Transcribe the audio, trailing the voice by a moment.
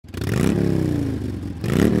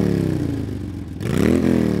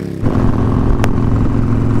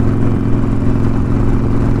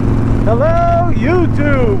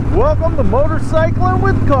YouTube, welcome to Motorcycling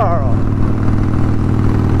with Carl.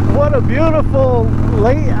 What a beautiful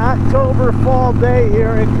late October fall day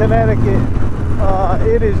here in Connecticut.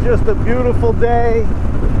 It is just a beautiful day.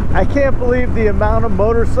 I can't believe the amount of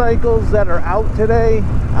motorcycles that are out today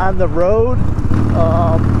on the road.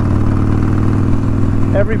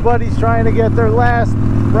 Everybody's trying to get their last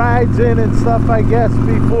rides in and stuff, I guess,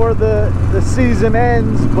 before the season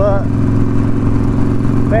ends, but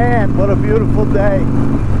man, what a beautiful day.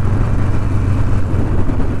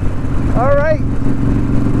 All right,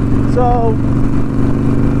 so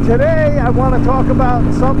today I want to talk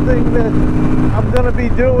about something that I'm going to be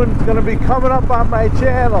doing. It's going to be coming up on my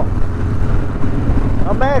channel.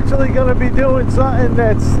 I'm actually going to be doing something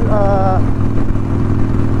that's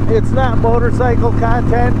it's not motorcycle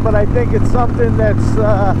content, but I think it's something that's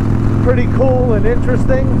pretty cool and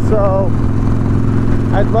interesting, so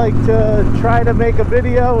I'd like to try to make a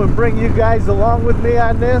video and bring you guys along with me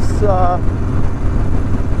on this.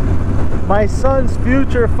 My son's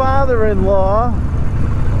future father-in-law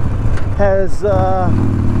has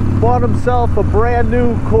bought himself a brand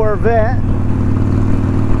new Corvette.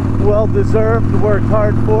 Well deserved, worked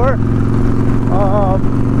hard for.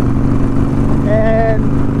 And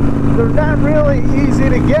they're not really easy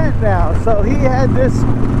to get now. So he had this,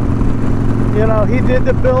 you know, he did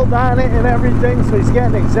the build on it and everything, so he's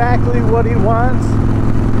getting exactly what he wants.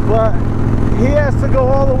 But he has to go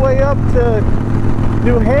all the way up to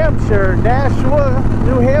New Hampshire, Nashua,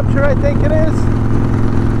 New Hampshire, I think it is.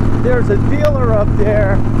 There's a dealer up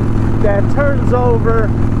there that turns over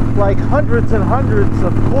like hundreds and hundreds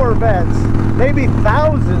of Corvettes, maybe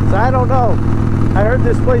thousands, I don't know. I heard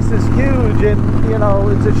this place is huge, and you know,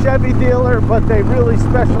 it's a Chevy dealer, but they really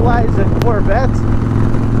specialize in Corvettes.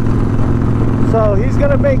 So he's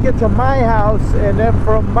gonna make it to my house, and then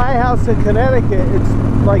from my house in Connecticut, it's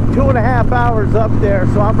like 2.5 hours up there.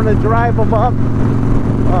 So I'm gonna drive him up,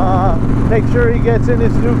 make sure he gets in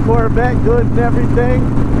his new Corvette good and everything,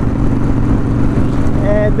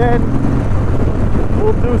 and then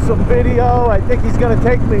we'll do some video. I think he's gonna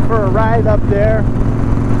take me for a ride up there.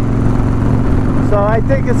 So I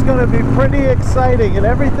think it's going to be pretty exciting, and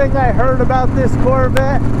everything I heard about this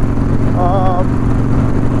Corvette,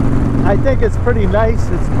 I think it's pretty nice,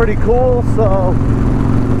 it's pretty cool, so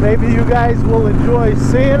maybe you guys will enjoy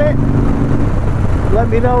seeing it. Let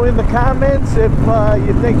me know in the comments if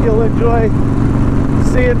you think you'll enjoy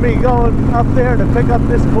seeing me going up there to pick up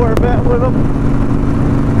this Corvette with him.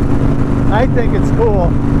 I think it's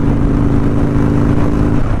cool.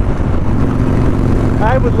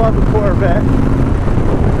 I would love a Corvette.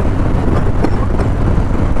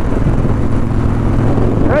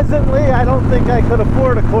 Presently, I don't think I could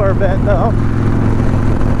afford a Corvette, though.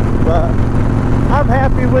 But I'm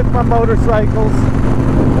happy with my motorcycles.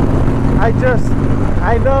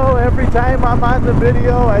 I know every time I'm on the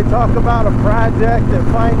video, I talk about a project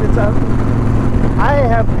and find it's on. I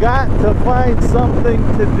have got to find something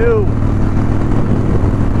to do.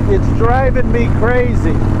 It's driving me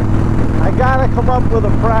crazy. I gotta come up with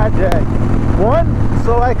a project. One,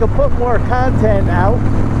 so I can put more content out.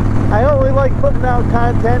 I only like putting out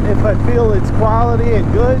content if I feel it's quality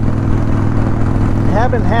and good.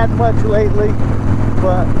 Haven't had much lately,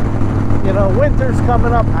 but you know, winter's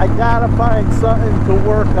coming up. I gotta find something to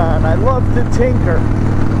work on. I love to tinker.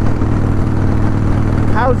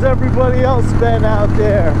 How's everybody else been out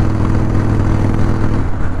there?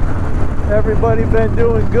 Everybody been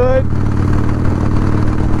doing good?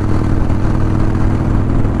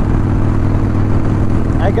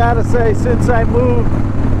 I gotta say, since I moved,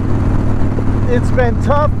 it's been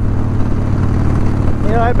tough.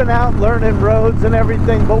 You know, I've been out learning roads and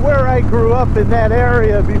everything, but where I grew up in that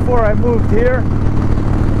area before I moved here,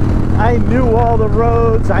 I knew all the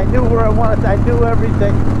roads, I knew where I wanted, I knew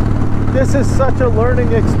everything. This is such a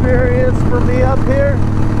learning experience for me up here,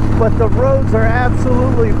 but the roads are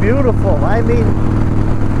absolutely beautiful. I mean,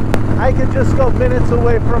 I could just go minutes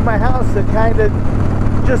away from my house and kind of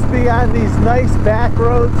just be on these nice back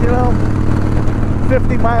roads, you know,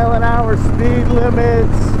 50-mile-an-hour speed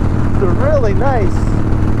limits. They're really nice.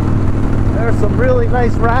 There's some really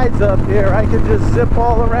nice rides up here. I could just zip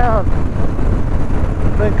all around.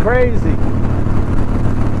 It's been crazy.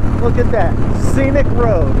 Look at that scenic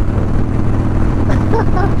road.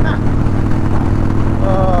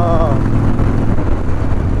 Oh,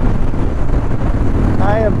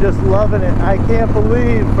 I am just loving it. I can't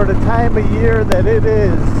believe, for the time of year that it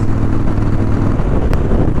is,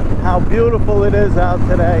 how beautiful it is out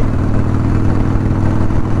today.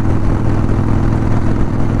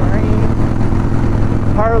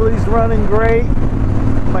 Harley's running great.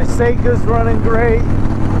 My Seika's running great.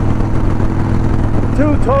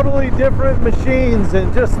 two totally different machines,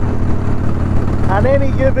 and just on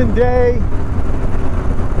any given day,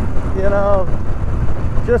 you know,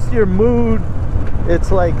 just your mood,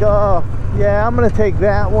 it's like, oh yeah, I'm gonna take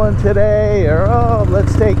that one today, or oh,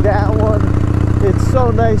 let's take that one. It's so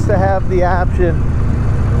nice to have the option.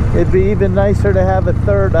 It'd be even nicer to have a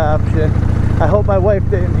third option. I hope my wife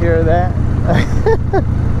didn't hear that.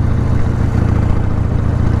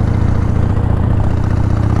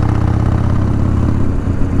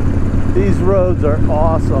 These roads are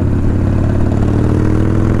awesome.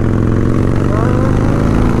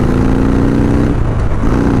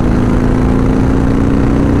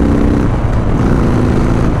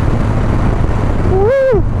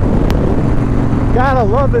 Woo! Gotta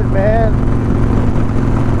love it, man.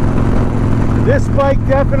 This bike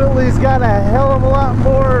definitely's got a hell of a lot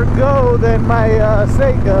more go than my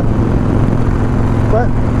Seika. But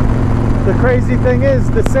the crazy thing is,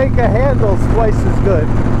 the Seika handles twice as good.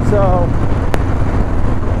 So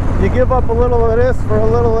you give up a little of this for a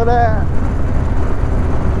little of that.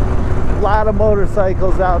 A lot of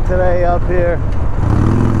motorcycles out today up here.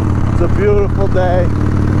 It's a beautiful day.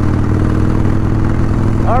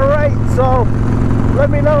 Alright, so let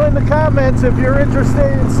me know in the comments if you're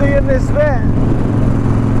interested in seeing this Vette.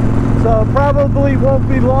 So probably won't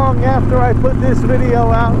be long after I put this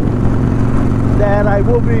video out that I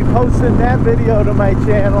will be posting that video to my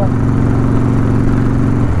channel.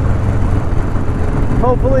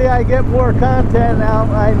 Hopefully I get more content out.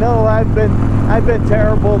 I know I've been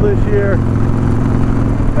terrible this year.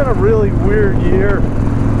 It's been a really weird year.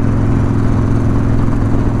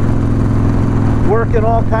 Working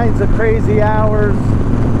all kinds of crazy hours,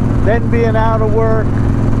 then being out of work.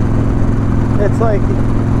 It's like,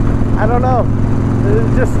 I don't know,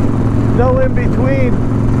 there's just no in between.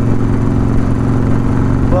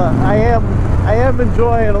 But I am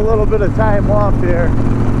enjoying a little bit of time off here,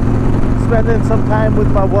 spending some time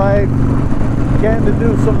with my wife, getting to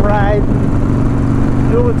do some riding,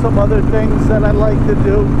 doing some other things that I like to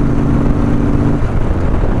do.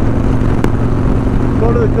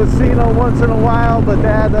 Go to the casino once in a while, but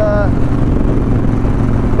that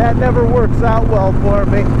never works out well for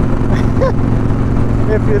me.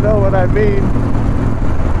 If you know what I mean.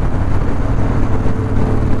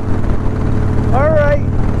 Alright,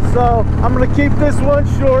 so I'm gonna keep this one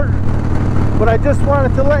short, but I just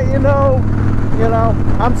wanted to let you know,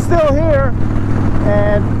 I'm still here,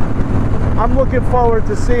 and I'm looking forward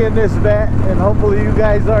to seeing this Vette, and hopefully you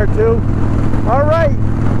guys are too. Alright,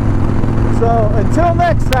 so until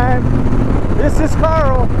next time, this is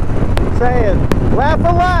Carl saying, laugh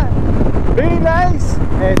a lot, be nice,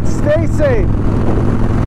 and stay safe.